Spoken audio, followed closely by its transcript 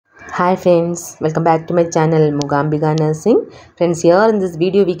Hi friends, welcome back to my channel Mugambika Nursing. Friends, here in this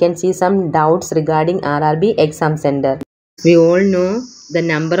video we can see some doubts regarding RRB exam center. We all know the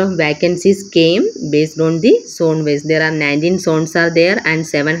number of vacancies came based on the zone wise. There are 19 zones are there and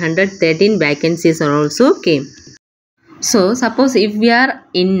 713 vacancies are also came. So suppose if we are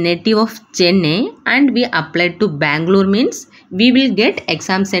in native of Chennai and we applied to Bangalore, means we will get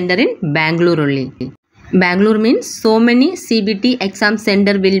exam center in Bangalore only. Bangalore means so many CBT exam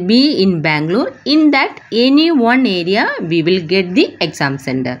center will be in Bangalore. In that any one area we will get the exam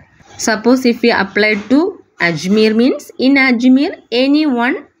center. Suppose if we apply to Ajmer, means in Ajmer any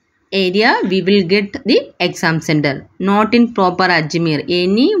one area we will get the exam center. Not in proper Ajmer,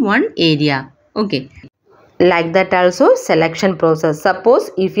 any one area. Okay. Like that also selection process.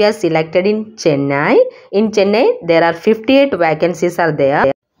 Suppose if you are selected in Chennai there are 58 vacancies are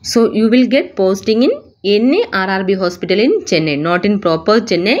there. So you will get posting in any RRB hospital in Chennai, not in proper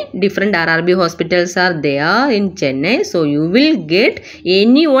Chennai. Different RRB hospitals are there in Chennai. So you will get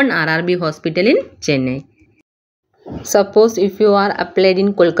any one RRB hospital in Chennai. Suppose if you are applied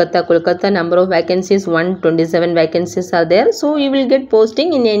in Kolkata number of vacancies 127 vacancies are there. So you will get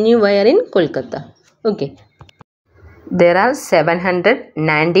posting in anywhere in Kolkata. Okay. There are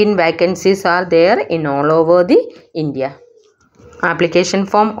 719 vacancies are there in all over the India. Application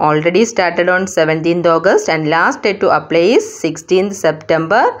form already started on 17th August and last date to apply is 16th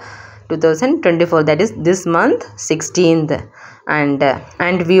September 2024, that is this month 16th.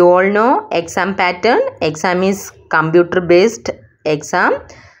 And we all know exam pattern. Exam is computer based exam,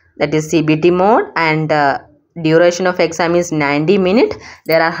 that is CBT mode, and duration of exam is 90 minutes.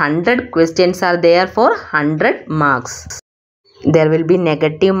 There are 100 questions are there for 100 marks. There will be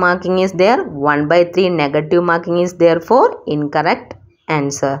negative marking is there. 1/3 negative marking is there for incorrect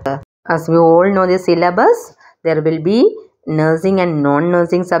answer. As we all know the syllabus, there will be nursing and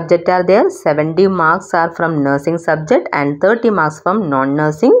non-nursing subject are there. 70 marks are from nursing subject and 30 marks from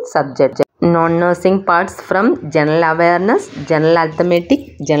non-nursing subject. Non-nursing parts from general awareness, general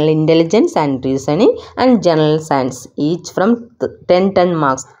arithmetic, general intelligence and reasoning, and general science. Each from 10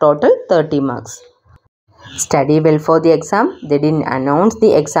 marks. Total 30 marks. Study well for the exam. They didn't announce the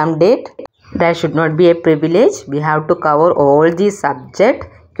exam date. That should not be a privilege. We have to cover all the subject,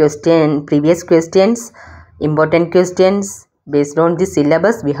 previous questions, important questions. Based on the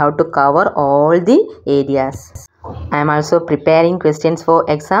syllabus, we have to cover all the areas. I am also preparing questions for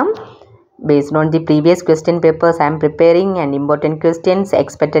exam. Based on the previous question papers, I am preparing, and important questions,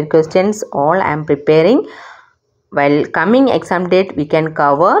 expected questions, all I am preparing. While coming exam date, we can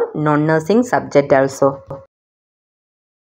cover non-nursing subject also.